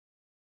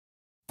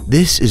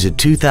This is a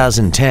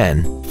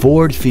 2010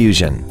 Ford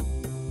Fusion.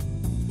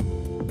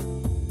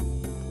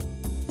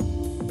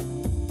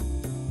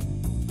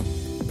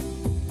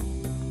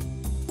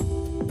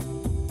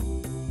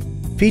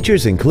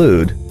 Features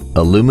include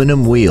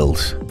aluminum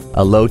wheels,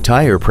 a low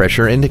tire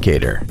pressure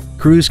indicator,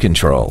 cruise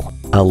control,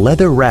 a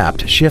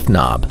leather-wrapped shift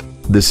knob,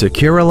 the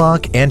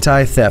SecuriLock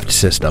anti-theft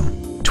system,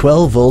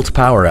 12-volt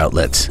power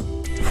outlets,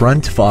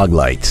 front fog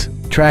lights,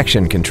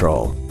 traction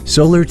control,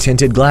 solar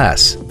tinted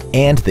glass,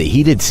 and the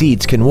heated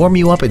seats can warm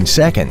you up in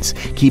seconds,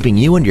 keeping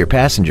you and your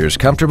passengers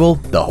comfortable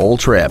the whole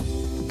trip.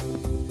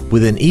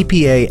 With an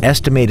EPA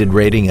estimated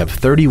rating of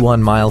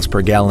 31 miles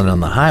per gallon on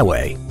the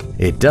highway,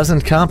 it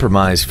doesn't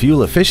compromise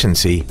fuel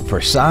efficiency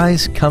for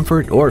size,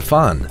 comfort, or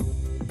fun.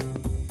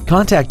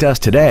 Contact us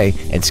today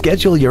and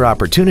schedule your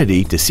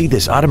opportunity to see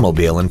this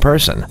automobile in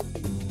person.